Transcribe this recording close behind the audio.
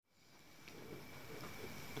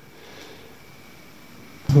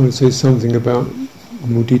I want to say something about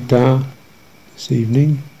mudita this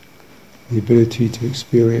evening, the ability to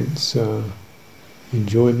experience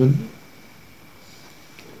enjoyment.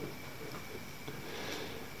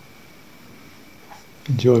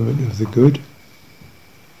 Enjoyment of the good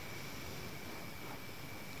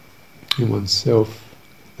in oneself,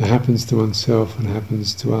 that happens to oneself and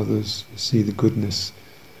happens to others. You see the goodness,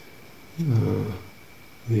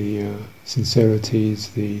 the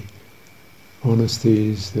sincerities, the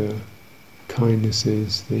honesties, the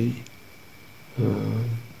kindnesses, the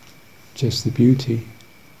just the beauty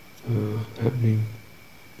happening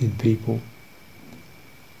in people,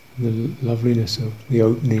 the loveliness of the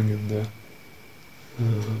opening and the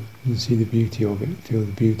you see the beauty of it, feel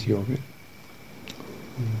the beauty of it.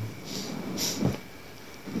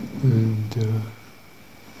 And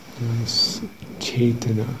this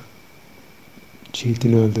Chaitana,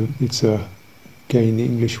 it's again the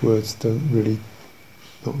English words not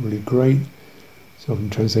really great. It's often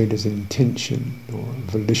translated as an intention or a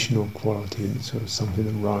volitional quality, and it's sort of something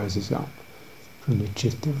that rises up from the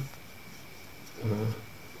citta.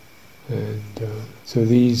 So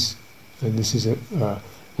these, and this is an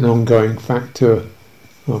ongoing factor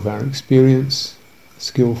of our experience,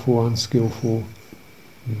 skillful, unskillful,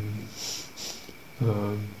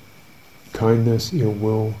 kindness, ill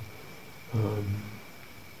will,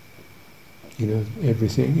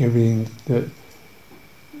 everything that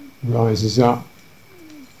rises up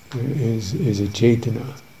is a chaitana,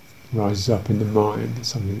 rises up in the mind,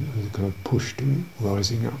 something that is kind of push to it,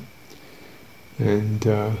 rising up. And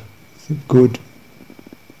good,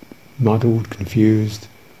 muddled, confused,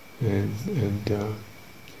 and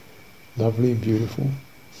lovely and beautiful.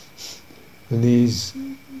 And these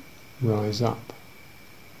rise up.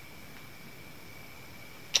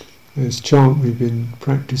 This chant we've been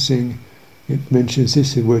practicing, it mentions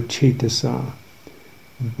this, the word cetasa.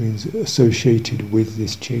 It means associated with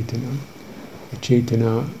this chaitana. A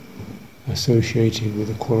chaitana associated with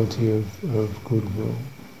the quality of goodwill,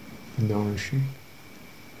 the nourishing.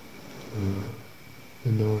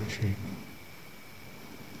 The nourishing.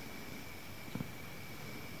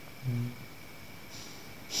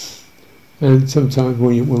 And sometimes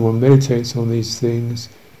when one meditates on these things,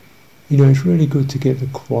 it's really good to get the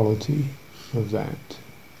quality of that.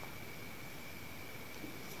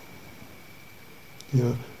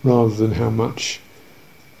 Rather than how much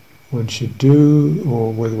one should do,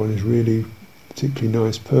 or whether one is really a particularly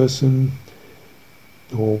nice person,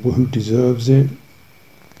 or who deserves it.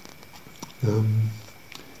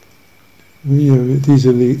 These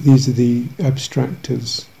are the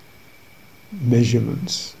abstractors,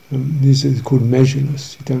 measurements. These are called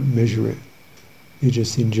measureless. You don't measure it. You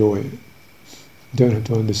just enjoy it. You don't have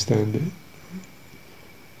to understand it.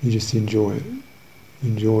 You just enjoy it.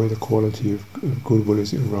 Enjoy the quality of goodwill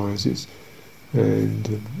as it arises.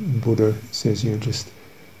 And Buddha says, just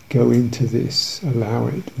go into this, allow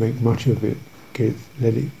it, make much of it,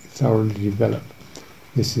 let it thoroughly develop.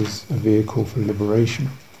 This is a vehicle for liberation.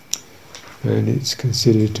 And it's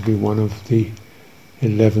considered to be one of the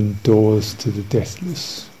 11 doors to the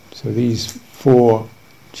deathless. So these 4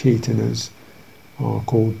 chaitanas are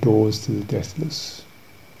called doors to the deathless.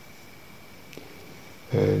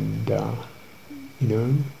 And,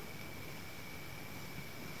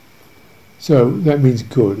 so that means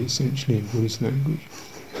good, essentially, in Buddhist language.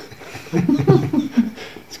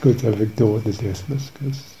 It's good to have a door to deathless,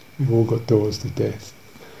 because we've all got doors to death.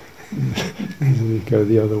 We go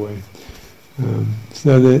the other way.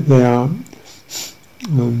 So they are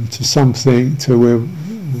to something, to where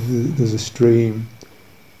there's a stream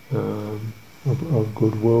of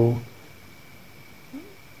goodwill,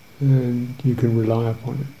 and you can rely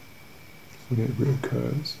upon it whenever it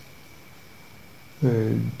occurs.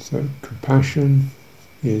 And so compassion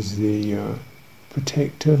is the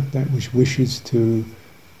protector, that which wishes to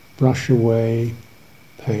brush away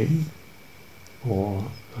pain or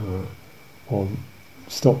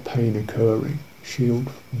stop pain occurring,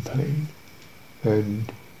 shield from pain.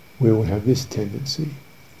 And we all have this tendency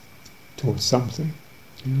towards something.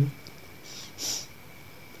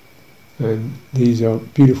 And these are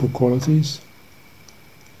beautiful qualities.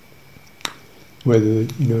 Whether,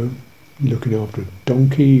 you're looking after a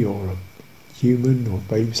donkey or a human or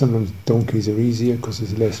baby. Sometimes donkeys are easier because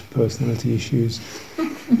there's less personality issues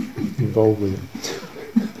involved with it.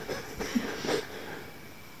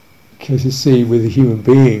 Because you see, with the human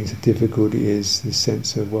beings, the difficulty is the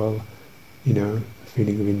sense of, a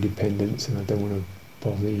feeling of independence, and I don't want to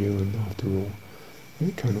bother you, and after all,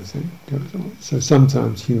 that kind of thing goes on. So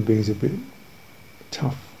sometimes human beings are a bit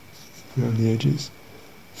tough around the edges.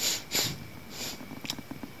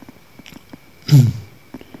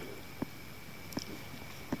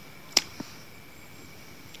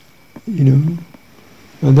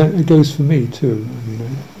 and that it goes for me too. I mean,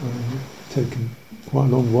 I've taken quite a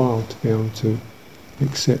long while to be able to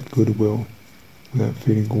accept goodwill without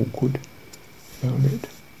feeling awkward about it.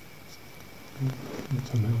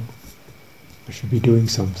 Somehow I should be doing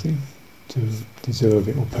something to deserve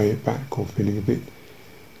it or pay it back, or feeling a bit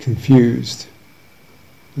confused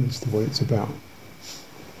as to what it's about.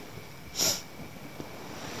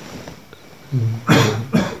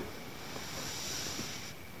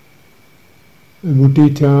 And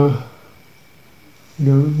mudita,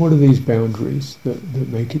 what are these boundaries that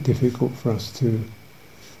make it difficult for us to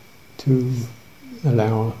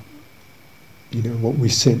allow, what we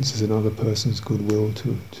sense as another person's goodwill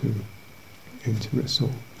to enter us, or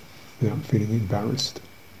without feeling embarrassed?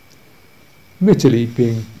 Admittedly,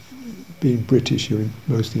 being British, you're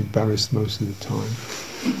mostly embarrassed most of the time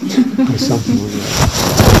by something or the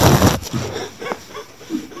other.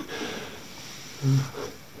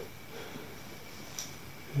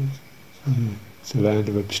 It's a land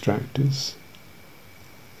of abstractors.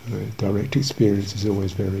 Direct experience is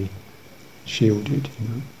always very shielded,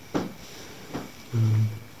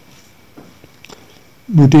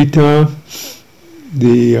 Mudita,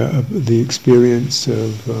 the experience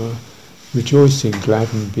of rejoicing,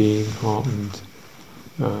 gladdened, being heartened,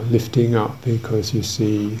 lifting up because you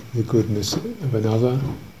see the goodness of another,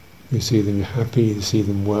 you see them happy, you see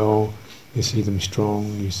them well, you see them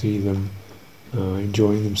strong, you see them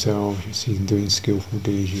enjoying themselves, you see them doing skillful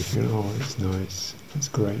deeds, you feel, oh, it's nice, that's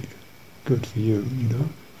great, good for you,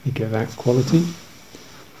 you get that quality.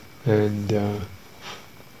 And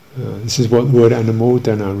this is what the word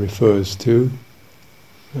anumodana refers to,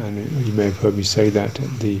 and you may have heard me say that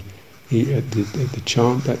at the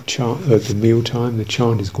chant, at the meal time. The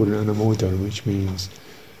chant is called an anumodana, which means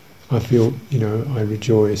I feel, I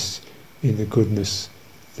rejoice in the goodness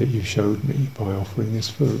that you showed me by offering this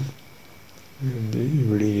food. And it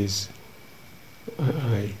really is,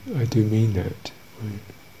 I do mean that.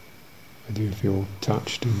 I do feel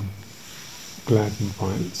touched and gladdened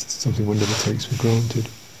by it. It's something one never takes for granted.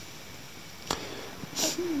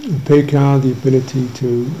 Upekkha, the ability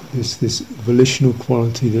to, this volitional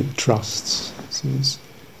quality that trusts, says,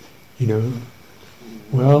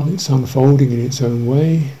 well, it's unfolding in its own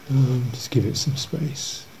way, just give it some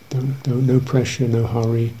space. Don't no pressure, no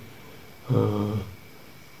hurry.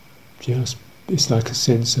 Just, it's like a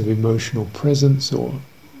sense of emotional presence or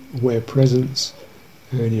aware presence,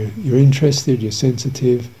 and you're interested, you're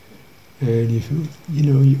sensitive, and you feel,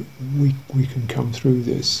 we can come through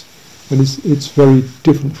this. And it's very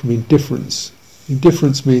different from indifference.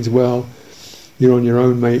 Indifference means, well, you're on your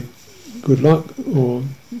own, mate, good luck, or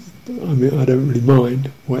I don't really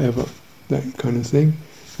mind, whatever, that kind of thing.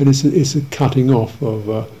 And it's a cutting off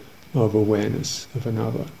of awareness of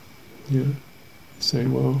another.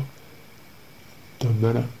 Saying, well, don't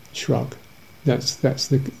matter, shrug. That's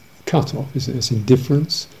the cut off, isn't it? It's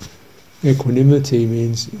indifference. Equanimity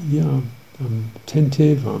means, I'm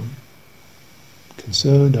attentive, I'm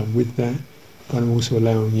concerned, I'm with that, but I'm also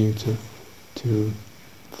allowing you to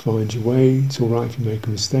find your way. It's all right if you make a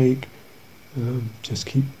mistake. You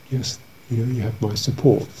have my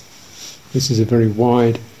support. This is a very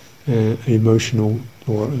wide emotional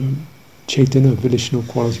or chaitana, volitional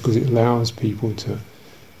quality, because it allows people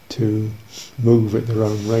to move at their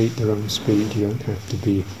own rate, their own speed. You don't have to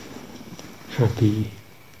be happy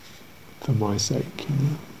for my sake,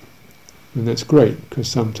 And that's great, because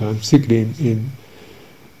sometimes, particularly in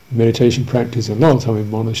meditation practice, a lot of time in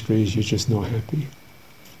monasteries, you're just not happy.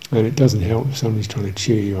 And it doesn't help if somebody's trying to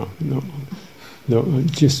cheer you up. Look,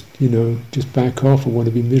 just back off. I want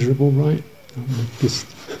to be miserable, right? Just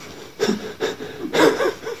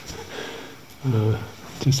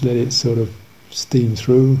let it sort of steam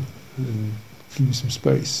through and give you some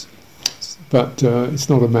space. But it's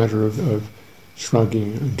not a matter of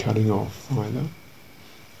shrugging and cutting off either.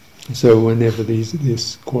 So whenever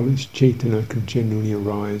this quality, chaitana, can genuinely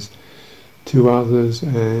arise to others,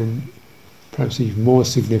 and perhaps even more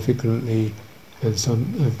significantly,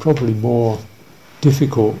 and probably more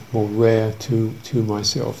difficult, more rare to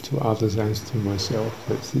myself, to others as to myself,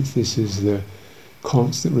 this is the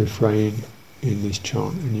constant refrain in this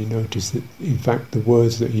chant. And you notice that, in fact, the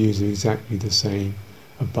words that you use are exactly the same: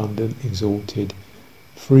 abundant, exalted,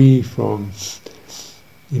 free from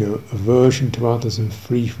aversion to others, and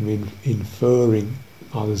free from inferring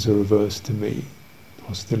others are averse to me,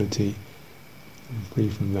 hostility, and free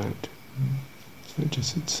from that.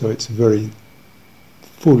 So it's a very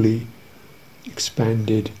fully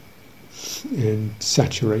expanded and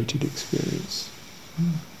saturated experience.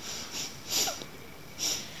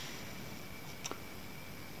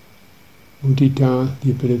 mudita,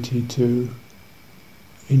 the ability to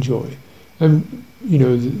enjoy. And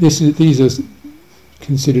these are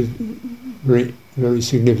considered very, very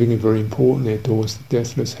significant, very important. They're towards the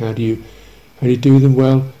deathless. How do you do them?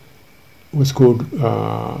 Well, what's called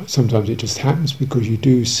sometimes it just happens because you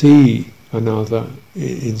do see another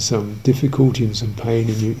in some difficulty, in some pain,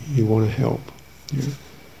 and you want to help.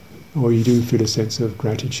 Or you do feel a sense of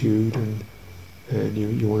gratitude and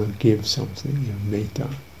you want to give something, metta,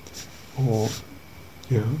 or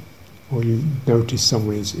you notice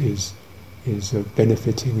someone is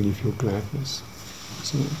benefiting and you feel gladness.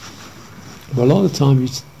 So, but a lot of the time,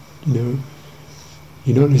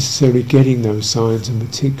 you're not necessarily getting those signs, and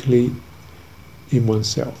particularly in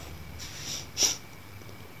oneself,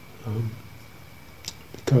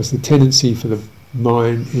 because the tendency for the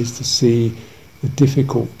mind is to see the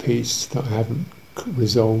difficult piece that I haven't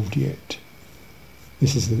resolved yet.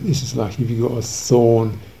 This is like if you've got a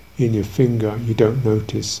thorn in your finger, you don't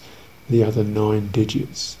notice the other 9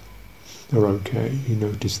 digits are okay. You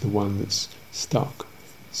notice the one that's stuck.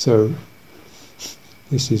 So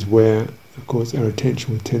this is where, of course, our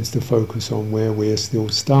attention tends to focus on where we're still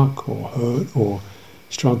stuck or hurt or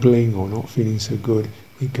struggling or not feeling so good.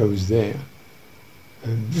 It goes there.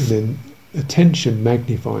 And then attention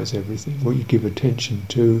magnifies everything. What you give attention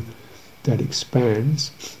to, that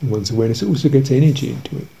expands one's awareness. It also gets energy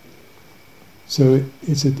into it. So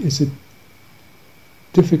it's a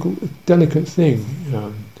difficult, delicate thing,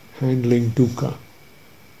 handling dukkha,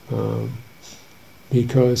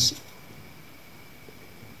 because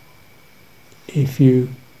if you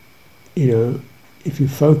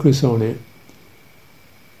focus on it,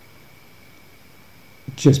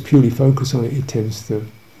 just purely focus on it, it tends to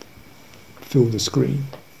fill the screen,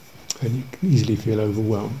 and you can easily feel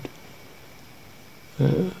overwhelmed.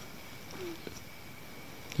 And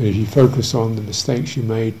if you focus on the mistakes you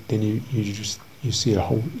made, then you see a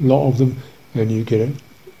whole lot of them, and you get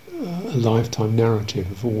a lifetime narrative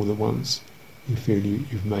of all the ones you feel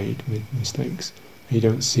you've made mistakes. And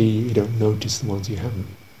you don't notice the ones you haven't.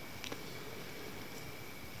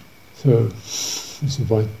 So this is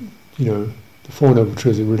why the Four Noble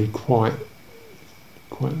Truths are really quite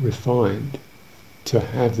refined to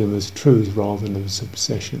have them as truths rather than as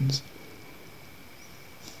obsessions.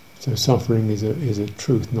 So suffering is a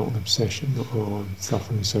truth, not an obsession. Not, I'm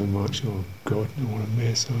suffering so much, oh God, what a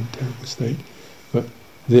mess, I'm in a terrible state. But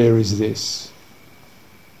there is this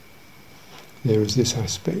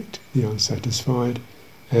aspect, the unsatisfied,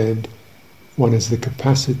 and one has the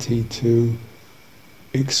capacity to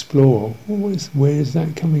explore, where is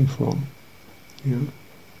that coming from?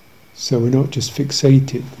 So we're not just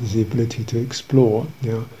fixated with the ability to explore.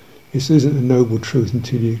 Now, this isn't a noble truth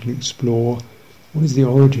until you can explore what is the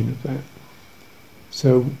origin of that.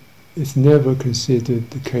 So it's never considered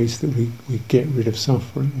the case that we get rid of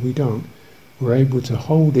suffering. We don't. We're able to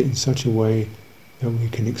hold it in such a way that we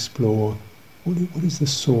can explore what is the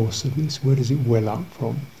source of this? Where does it well up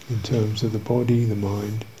from in terms of the body, the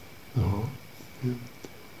mind, the heart?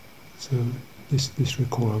 So this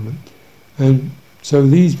requirement. And so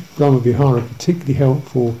these Brahma Viharas are particularly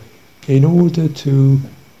helpful in order to,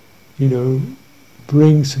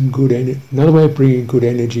 bring some good energy. Another way of bringing good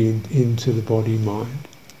energy into the body mind,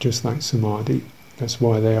 just like samadhi. That's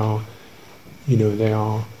why they have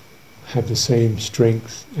the same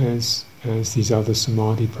strength as these other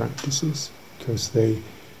samadhi practices, because they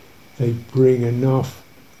bring enough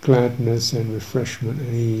gladness and refreshment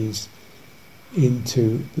and ease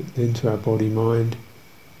into our body mind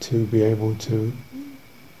to be able to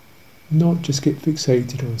not just get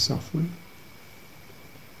fixated on suffering.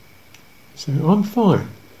 So I'm fine,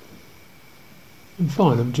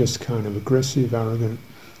 I'm just kind of aggressive, arrogant,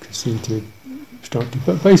 conceited, obstructive,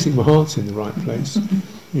 but basically my heart's in the right place.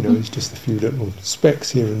 It's just a few little specks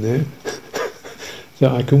here and there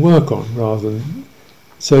that I can work on rather than...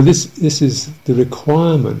 So this is the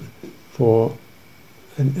requirement for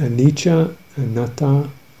anicca, anatta,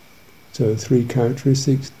 so 3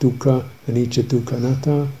 characteristics, dukkha, anicca, dukkha,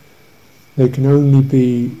 anatta. They can only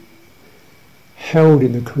be held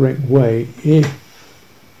in the correct way if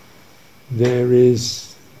there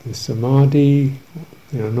is the samadhi,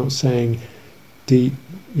 I'm not saying deep,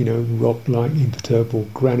 rock-like, imperturbable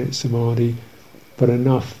granite samadhi, but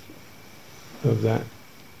enough of that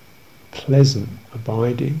pleasant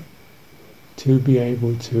abiding to be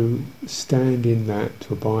able to stand in that,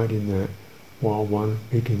 to abide in that, while one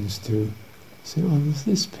begins to say, oh, there's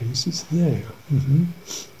this piece, it's there. Mm-hmm.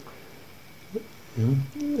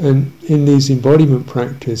 And in these embodiment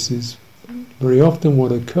practices, very often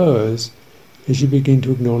what occurs is you begin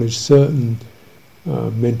to acknowledge certain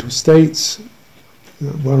mental states,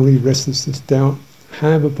 worry, restlessness, doubt,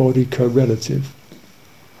 have a body correlative.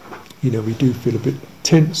 We do feel a bit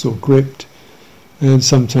tense or gripped, and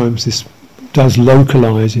sometimes this does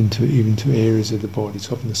localize even to areas of the body.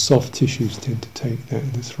 So often the soft tissues tend to take that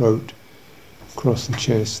in the throat, across the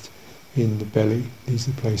chest, in the belly. These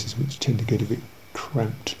are the places which tend to get a bit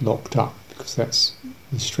cramped, locked up, because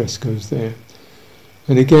the stress goes there.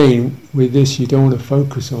 And again, with this, you don't want to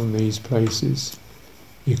focus on these places,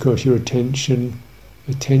 because your attention,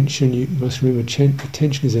 you must remember,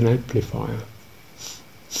 attention is an amplifier.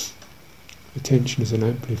 Attention is an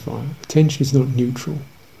amplifier. Attention is not neutral.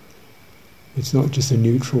 It's not just a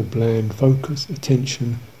neutral, bland focus.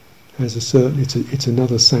 Attention has it's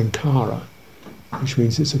another sankhara, which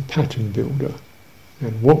means it's a pattern builder.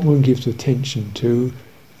 And what one gives attention to,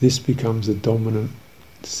 this becomes the dominant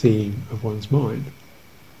theme of one's mind.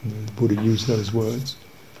 And the Buddha used those words,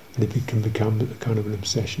 and it can become a kind of an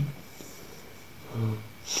obsession.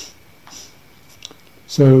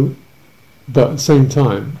 But at the same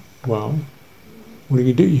time, well, what are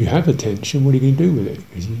you going to do? You have attention, what are you going to do with it?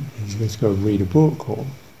 Is you going to go and read a book, or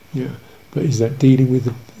but is that dealing with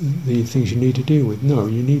the things you need to deal with? No,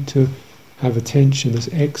 you need to have attention as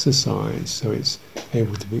exercise, so it's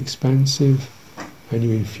able to be expansive, and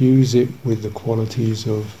you infuse it with the qualities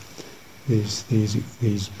of these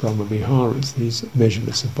Brahma Viharas, these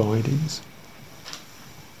measureless abidings.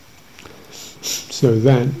 So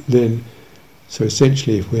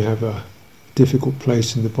essentially, if we have a difficult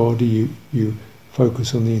place in the body, you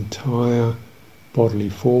focus on the entire bodily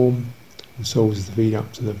form, the soles of the feet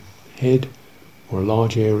up to the head, or a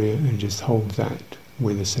large area, and just hold that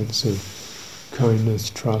with a sense of kindness,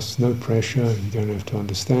 trust, no pressure. You don't have to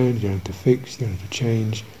understand, you don't have to fix, you don't have to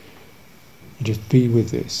change. You just be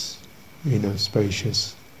with this in a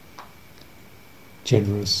spacious,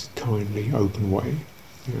 generous, kindly, open way,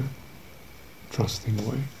 trusting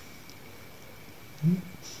way. And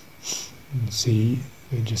see,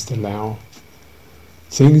 and just allow.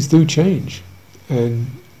 Things do change, and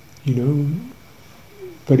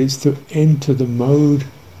but it's to enter the mode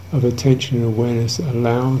of attention and awareness that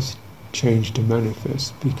allows change to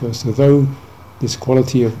manifest, because although this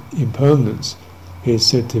quality of impermanence is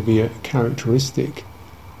said to be a characteristic,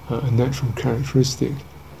 a natural characteristic,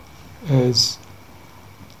 as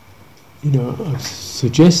I've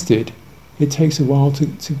suggested, it takes a while to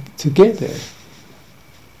get there.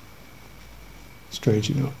 Strange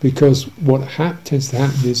enough, because what tends to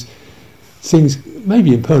happen is things may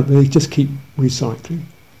be impermanent, but they just keep recycling.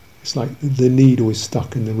 It's like the needle is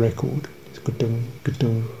stuck in the record. It's ga-dung,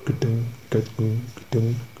 ga-dung, ga-dung, ga-dung,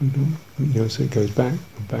 ga-dung, ga-dung. So it goes back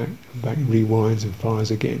and back and back, rewinds and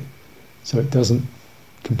fires again. So it doesn't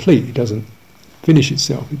complete, it doesn't finish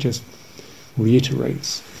itself, it just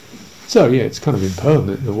reiterates. So it's kind of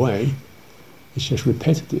impermanent in a way. It's just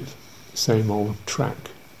repetitive, same old track.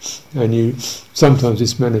 And sometimes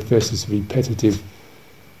this manifests as repetitive,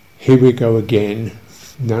 here we go again,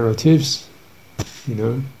 narratives,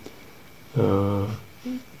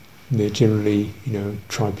 they're generally,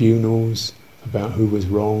 tribunals about who was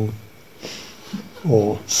wrong,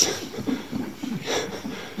 or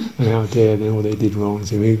and how dare they, or they did wrong,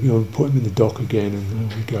 so we put them in the dock again, and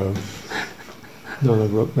there we go. Another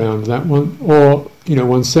round of that one. Or,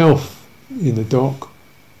 oneself in the dock,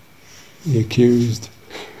 the accused,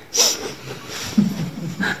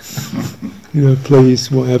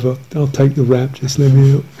 please, whatever, I'll take the rap, just let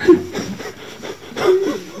me out.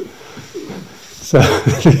 So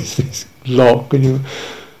there's this lock, and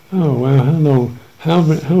oh wow, how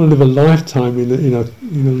long live a lifetime in a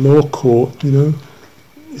law court,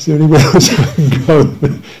 Is there anywhere else I can go?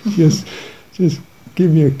 just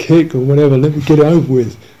give me a kick or whatever, let me get it over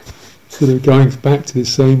with. Instead of going back to the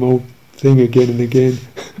same old thing again and again.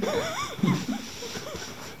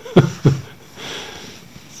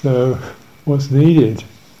 So what's needed?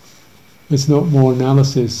 It's not more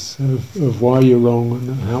analysis of why you're wrong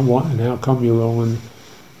and how come you're wrong, and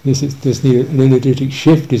there's needed an energetic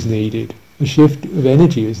shift is needed. A shift of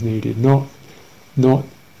energy is needed, not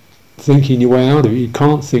thinking your way out of it. You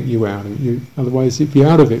can't think your way out of it. Otherwise you'd be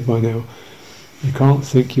out of it by now. You can't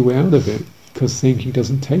think your way out of it, because thinking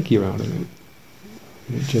doesn't take you out of it.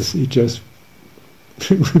 It just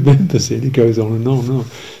remembers it. It goes on and on and on.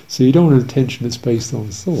 So you don't want an attention that's based on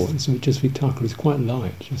thought. So it just vitakka is quite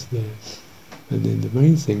light, just there. And then the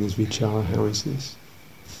main thing is vichara. How is this?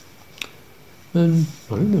 And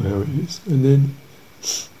I don't know how it is. And then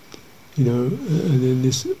and then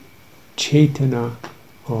this cetana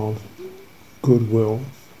of goodwill,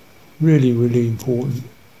 really, really important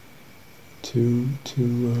to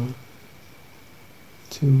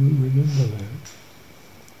remember that.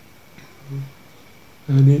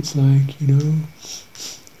 And it's like,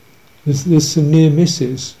 there's some near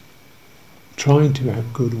misses, trying to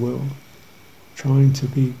have goodwill, trying to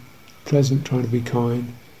be pleasant, trying to be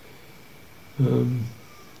kind,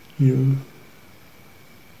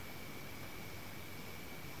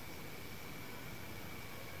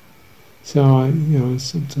 So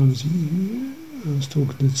sometimes I was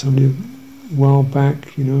talking to somebody a while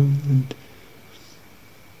back, and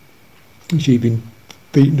she'd been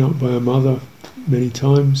beaten up by her mother many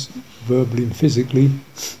times, verbally and physically,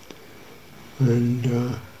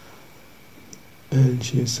 and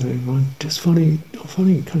she was saying, "I'm just finding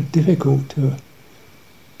it kind of difficult to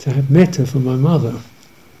have metta for my mother.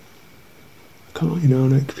 I can't,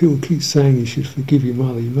 and people keep saying you should forgive your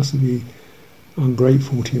mother. You mustn't be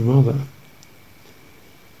ungrateful to your mother."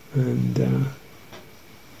 And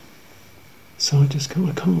so I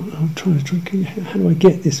can't. I'm trying to think, how do I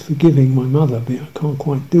get this forgiving my mother bit? I can't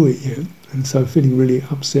quite do it yet, and so feeling really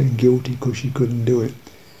upset and guilty because she couldn't do it.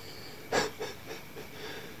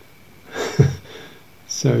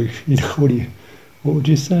 So what would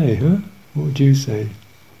you say, huh? What would you say?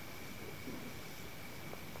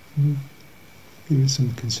 Give it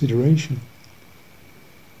some consideration.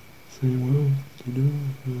 Say, well,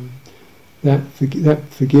 that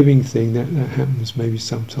forgiving thing that happens maybe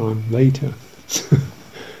sometime later.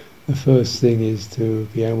 The first thing is to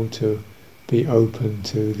be able to be open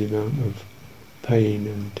to the amount of pain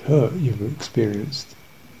and hurt you've experienced,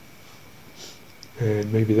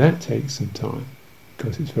 and maybe that takes some time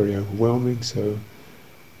because it's very overwhelming. So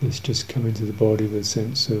let's just come into the body with a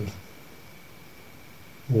sense of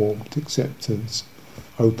warmth, acceptance,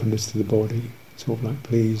 openness to the body. Sort of like,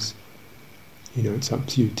 please, it's up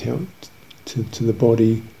to you. Tell to the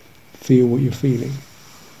body, feel what you're feeling.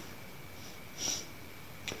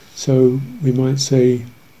 So we might say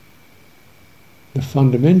the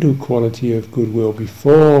fundamental quality of goodwill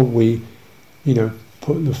before we,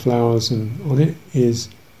 put the flowers on it is,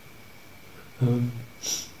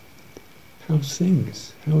 how's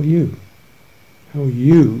things? How are you? How are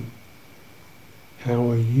you? How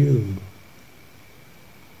are you?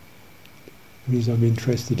 It means I'm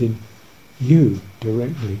interested in you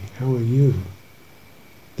directly. How are you?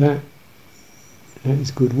 That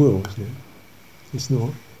is goodwill, isn't it? It's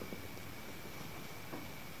not.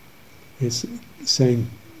 It's saying,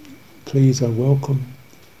 please, I welcome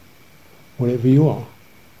whatever you are.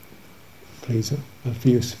 Please, I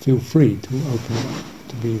feel free to open up,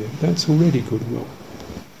 to be there. That's already goodwill.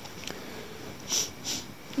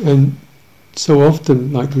 And so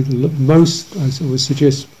often, like with most, I would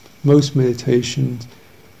suggest, most meditations,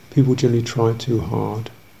 people generally try too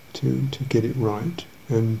hard to get it right.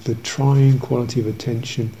 And the trying quality of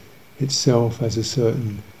attention itself has a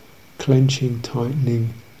certain clenching,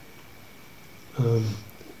 tightening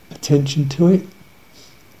attention to it.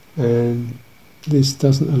 And this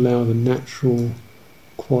doesn't allow the natural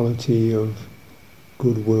quality of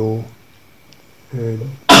goodwill and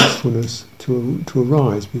peacefulness to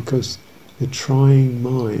arise, because the trying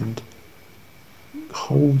mind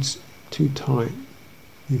holds too tight.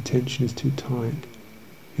 The attention is too tight.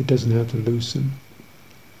 It doesn't have to loosen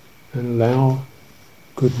and allow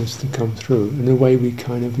goodness to come through. In a way we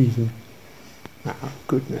kind of even,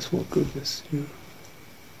 goodness, what goodness?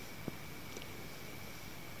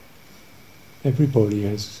 Everybody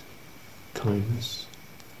has kindness.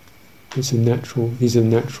 These are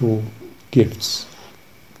natural gifts.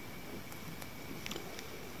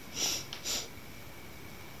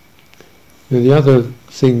 Now the other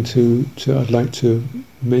thing I'd like to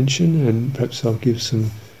mention, and perhaps I'll give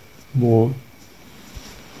some more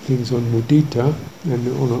things on mudita and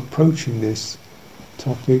on approaching this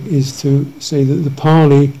topic, is to say that the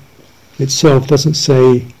Pali itself doesn't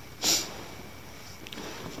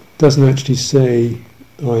actually say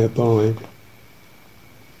I abide.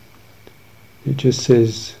 It just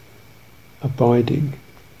says abiding,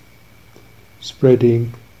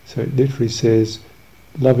 spreading. So it literally says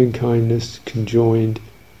loving kindness, conjoined,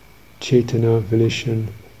 cetana,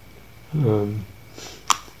 volition,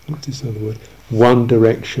 what's this other word? One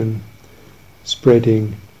direction,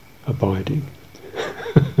 spreading, abiding.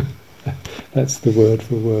 That's the word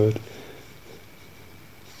for word.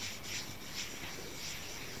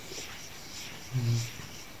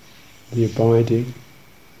 The abiding.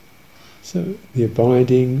 So the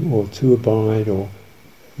abiding, or to abide, or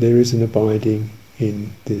there is an abiding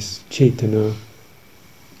in this cetana,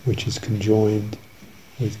 which is conjoined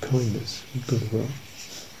with kindness, with goodwill.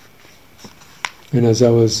 And as I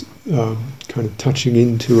was kind of touching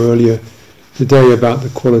into earlier today about the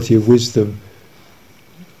quality of wisdom,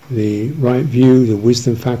 the right view, the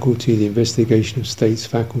wisdom faculty, the investigation of states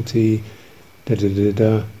faculty, da da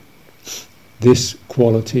da da, this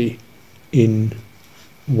quality in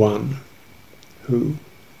one who,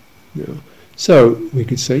 you know. So we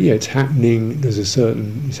could say, yeah, it's happening,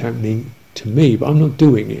 it's happening to me, but I'm not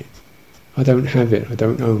doing it. I don't have it, I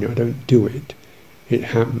don't own it, I don't do it. It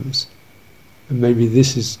happens. And maybe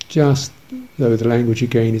this is just, though the language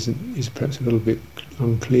again is perhaps a little bit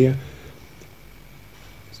unclear,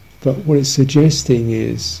 but what it's suggesting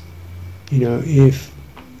is, you know, if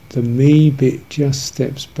the me bit just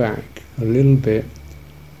steps back a little bit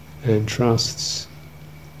and trusts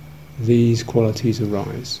these qualities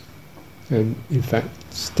arise. And in fact,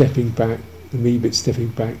 stepping back, the me bit stepping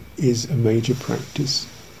back is a major practice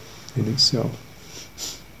in itself.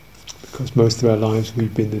 Because most of our lives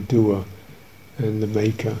we've been the doer and the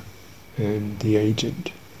maker and the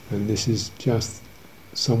agent. And this is just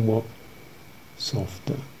somewhat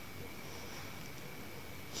softer.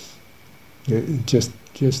 Just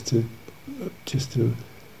to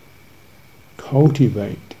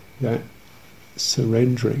cultivate that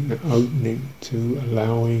surrendering, that opening to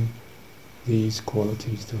allowing these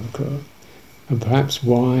qualities to occur. And perhaps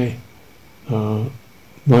why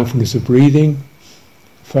mindfulness of breathing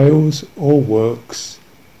fails or works.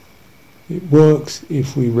 It works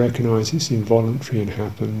if we recognize it's involuntary and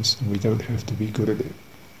happens and we don't have to be good at it.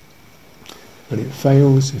 And it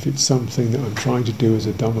fails if it's something that I'm trying to do as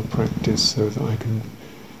a Dhamma practice so that I can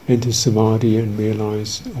enter samadhi and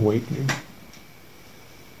realize awakening.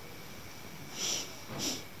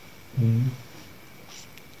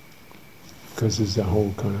 Because there's a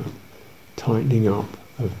whole kind of tightening up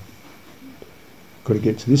of got to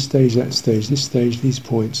get to this stage, this stage, these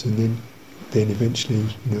points, and then eventually,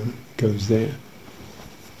 you know, it goes there.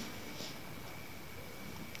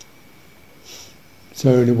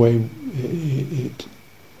 So in a way,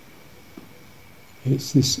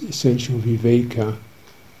 it's this essential viveka,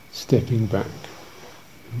 stepping back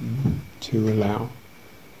to allow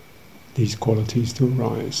these qualities to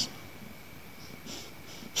arise.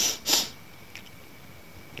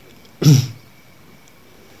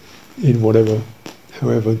 In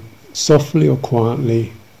however softly or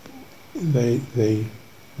quietly they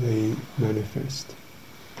manifest.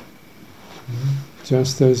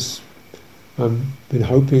 Just as I've been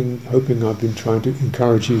hoping I've been trying to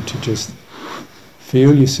encourage you to just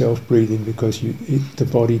feel yourself breathing because the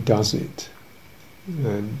body does it,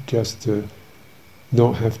 and just to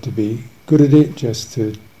not have to be good at it, just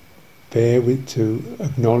to bear with, to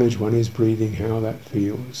acknowledge one is breathing, how that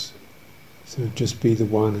feels. So just be the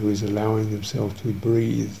one who is allowing themselves to be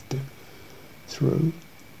breathed through.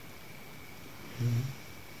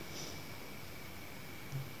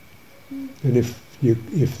 And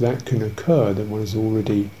if that can occur, then one has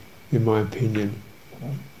already, in my opinion,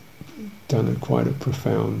 done quite a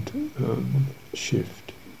profound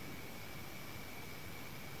shift.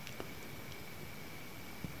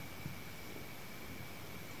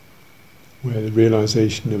 Where the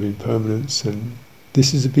realization of impermanence, and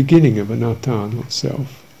this is the beginning of anatta, not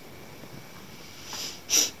self.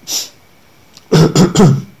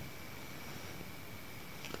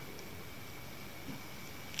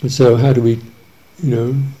 And so how do we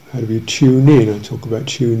tune in? I talk about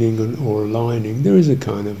tuning or aligning. There is a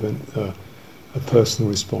kind of a personal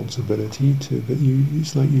responsibility to, but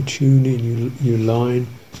it's like you tune in, you align.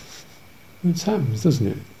 It happens, doesn't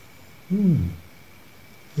it?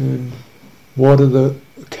 And what are the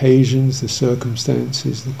occasions, the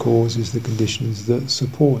circumstances, the causes, the conditions that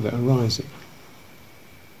support that arising?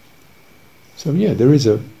 So yeah, there is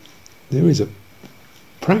a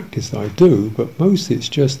practice that I do, but mostly it's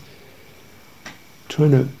just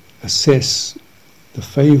trying to assess the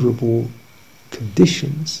favourable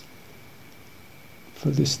conditions for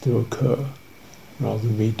this to occur, rather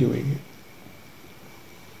than me doing it.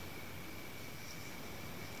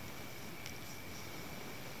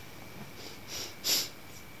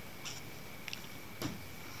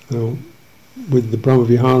 Now, with the Brahma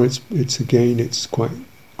Vihara, it's quite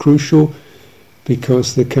crucial,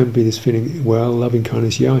 because there can be this feeling, well, loving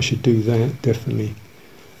kindness, yeah, I should do that, definitely.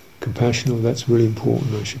 Compassion, that's really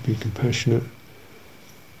important, I should be compassionate.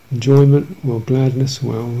 Enjoyment, well, gladness,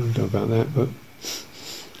 well, I don't know about that, but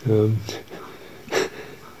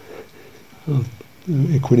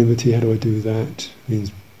equanimity, how do I do that?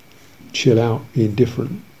 Means chill out, be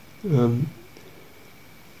indifferent.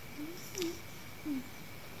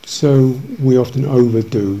 So we often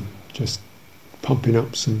overdo, just pumping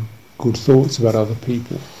up some good thoughts about other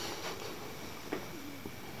people.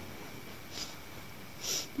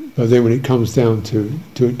 But then when it comes down to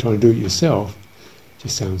trying to do it yourself, it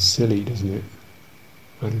just sounds silly, doesn't it?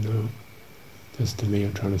 I don't know. Just to me,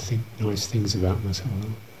 I'm trying to think nice things about myself.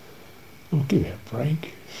 I'll give it a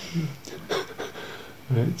break.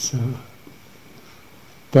 Right,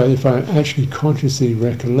 but if I actually consciously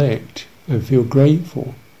recollect and feel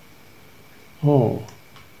grateful, oh,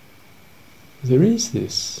 there is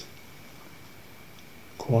this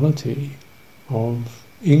quality of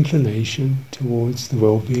inclination towards the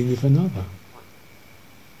well-being of another.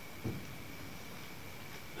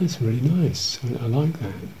 That's really nice. I like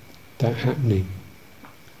that happening.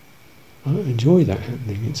 I enjoy that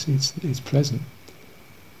happening. It's pleasant.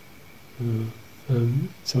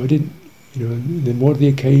 So I didn't, and then what are the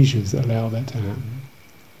occasions that allow that to happen?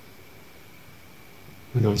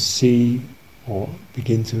 When I see or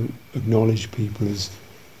begin to acknowledge people as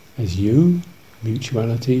you,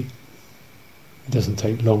 mutuality, it doesn't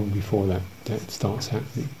take long before that starts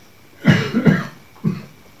happening.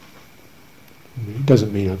 It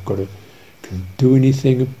doesn't mean I've got to do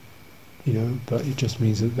anything, but it just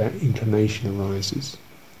means that inclination arises.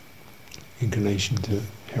 Inclination to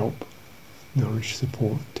help, nourish,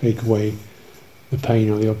 support, take away the pain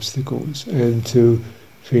or the obstacles, and to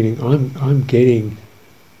feeling I'm getting,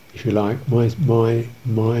 if you like, my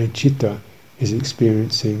citta is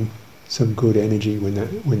experiencing some good energy when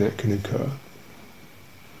that can occur.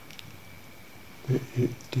 It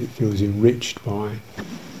feels enriched by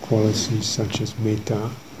qualities such as metta,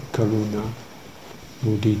 karuna,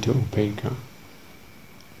 mudita, upekkha.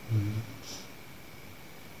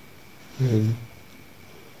 And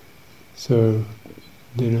so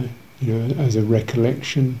then, as a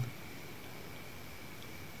recollection,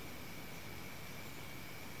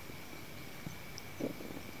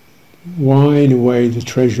 why in a way the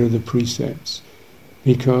treasure of the precepts?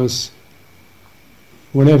 Because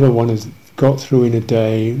whatever one has got through in a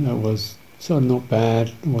day, that was sort of not bad,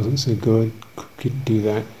 it wasn't so good, couldn't do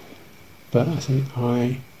that. But I think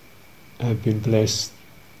I have been blessed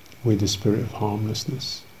with the spirit of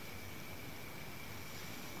harmlessness.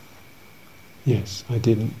 Yes, I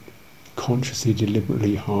didn't consciously,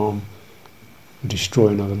 deliberately harm or destroy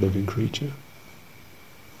another living creature.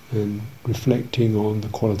 And reflecting on the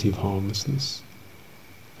quality of harmlessness,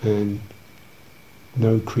 and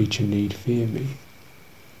no creature need fear me.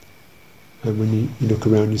 And when you look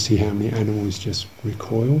around, you see how many animals just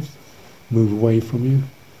recoil, move away from you.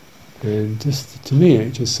 And just to me,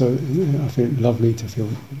 it just I feel lovely to feel,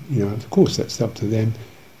 of course that's up to them,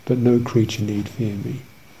 but no creature need fear me.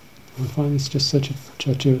 I find it's just such a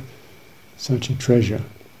treasure,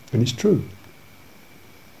 and it's true.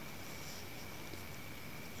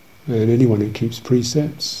 And anyone who keeps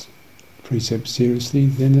precepts seriously,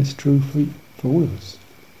 then that's true for all of us.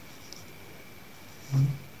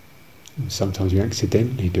 And sometimes you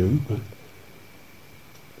accidentally do, but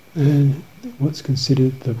and what's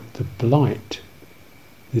considered the blight,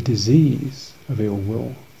 the disease of ill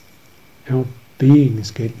will, our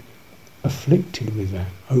beings get afflicted with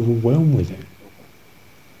that, overwhelmed with it,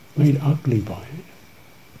 made ugly by it.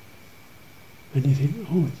 And you think,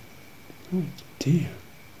 oh dear.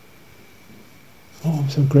 Oh, I'm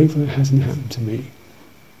so grateful it hasn't happened to me.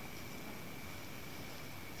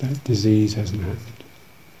 That disease hasn't happened.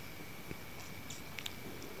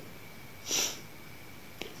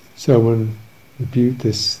 So when we view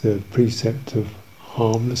the precept of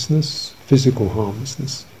harmlessness, physical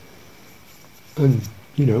harmlessness, and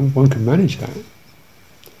one can manage that.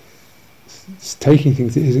 It's taking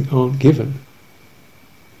things that aren't given.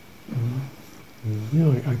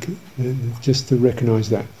 Just to recognise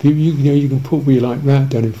that. You can put me like that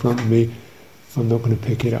down in front of me, I'm not going to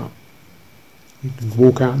pick it up. You can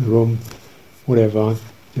walk out in the room, whatever,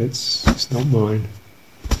 it's not mine.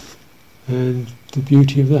 And the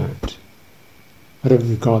beauty of that. I don't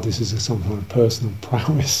regard this as some kind of personal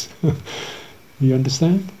prowess. You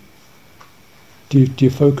understand? Do you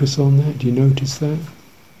focus on that? Do you notice that?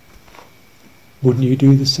 Wouldn't you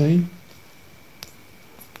do the same?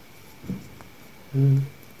 And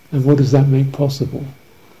what does that make possible?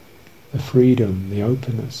 The freedom, the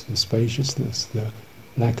openness, the spaciousness, the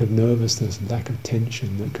lack of nervousness, lack of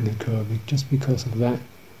tension that can occur just because of that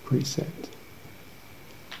precept.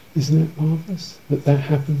 Isn't it marvellous that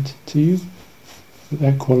happened to you?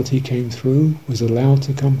 That quality came through, was allowed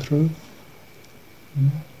to come through?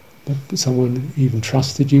 That someone even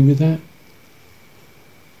trusted you with that?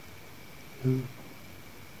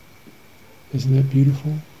 Isn't that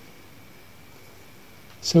beautiful?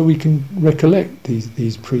 So we can recollect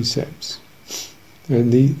these precepts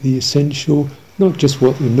and the essential, not just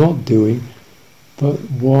what we're not doing, but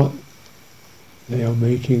what they are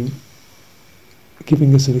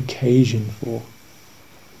giving us an occasion for.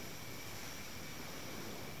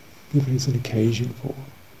 Giving us an occasion for.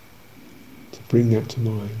 To bring that to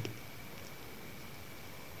mind.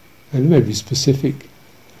 And maybe specific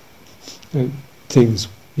things,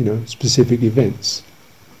 specific events.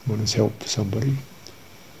 One has helped somebody.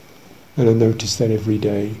 And I notice that every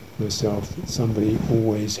day myself, that somebody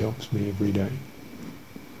always helps me every day,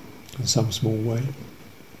 in some small way.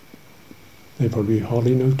 They probably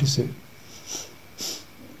hardly notice it.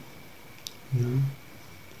 And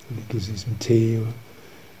he gives me some tea, or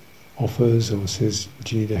offers, or says,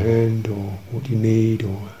 "Do you need a hand?" or "What do you need?"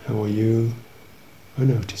 or "How are you?" I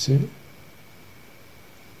notice it.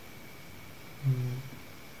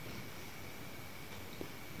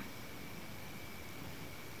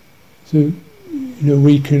 So,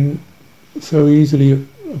 we can so easily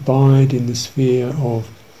abide in the sphere of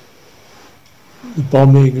the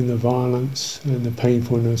bombing and the violence and the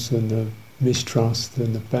painfulness and the mistrust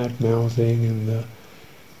and the bad-mouthing and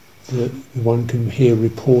the one can hear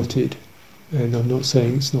reported. And I'm not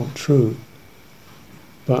saying it's not true,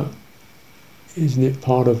 but isn't it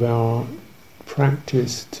part of our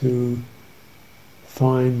practice to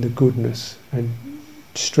find the goodness and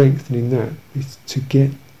strengthening that, is to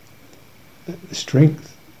get the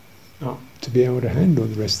strength up to be able to handle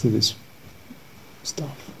the rest of this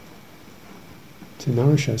stuff, to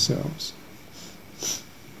nourish ourselves.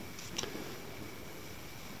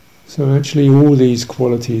 So actually all these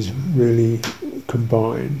qualities really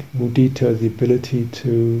combined. Mudita, the ability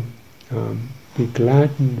to be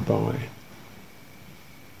gladdened by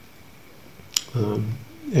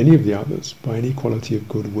any of the others, by any quality of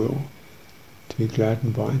goodwill, to be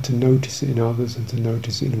gladdened by, and to notice it in others and to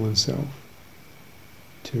notice it in oneself,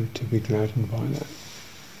 to be gladdened by that.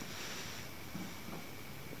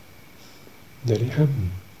 Let it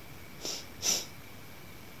happen.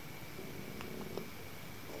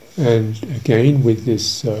 And again, with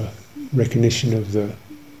this recognition of the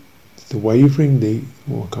wavering,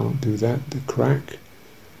 I can't do that, the crack,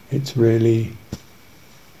 it's really,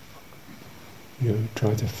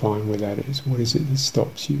 try to find where that is. What is it that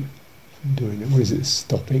stops you from doing it? What is it that's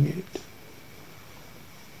stopping it?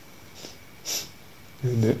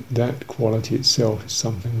 And that quality itself is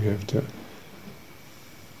something we have to,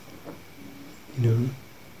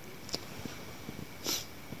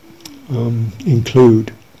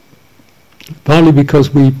 include. Partly because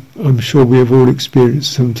I'm sure we have all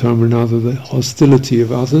experienced sometime or another the hostility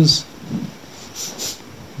of others,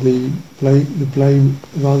 the blame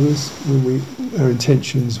of others when our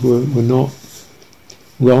intentions were not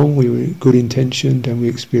wrong, we were good intentioned and we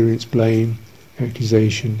experienced blame,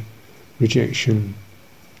 accusation, rejection,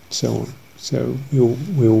 so on. So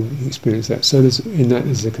we'll experience that. So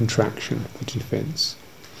there's a contraction, a defence,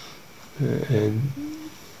 and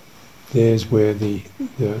there's where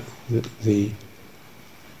it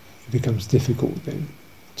becomes difficult then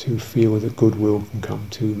to feel that goodwill can come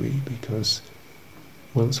to me, because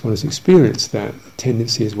once one has experienced that, the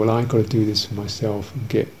tendency is, well, I've got to do this for myself and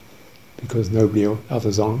get, because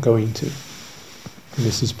others aren't going to. And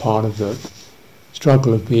this is part of the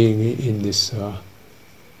struggle of being in this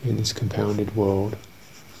compounded world.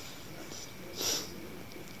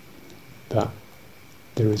 But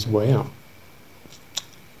there is a way out.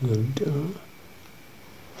 And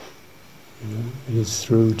it is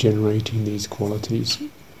through generating these qualities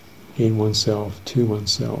in oneself, to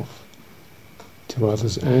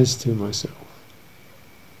others as to myself.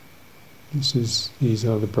 These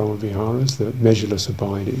are the Brahma Viharas, the measureless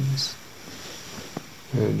abidings.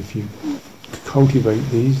 And if you cultivate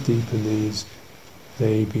these, deepen these,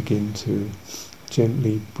 they begin to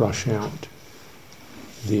gently brush out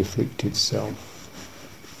the afflicted self,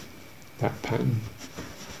 that pattern,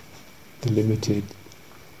 the limited,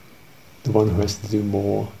 the one who has to do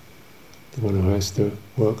more, the one who has to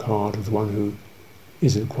work hard, or the one who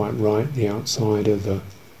isn't quite right, the outsider, the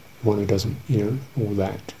one who doesn't, all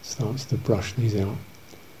that starts to brush these out.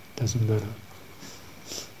 Doesn't matter.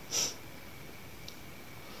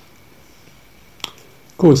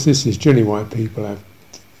 Of course, this is generally why people have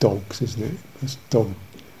dogs, isn't it? Because the dog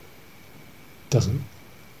doesn't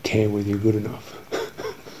care whether you're good enough.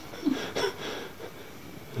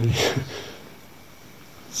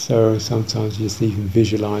 So sometimes you just even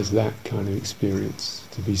visualise that kind of experience,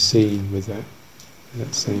 to be seen with that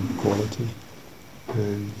same quality,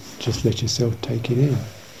 and just let yourself take it in.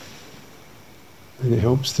 And it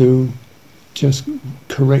helps to just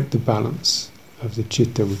correct the balance of the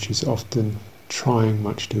citta, which is often trying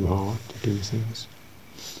much too hard to do things.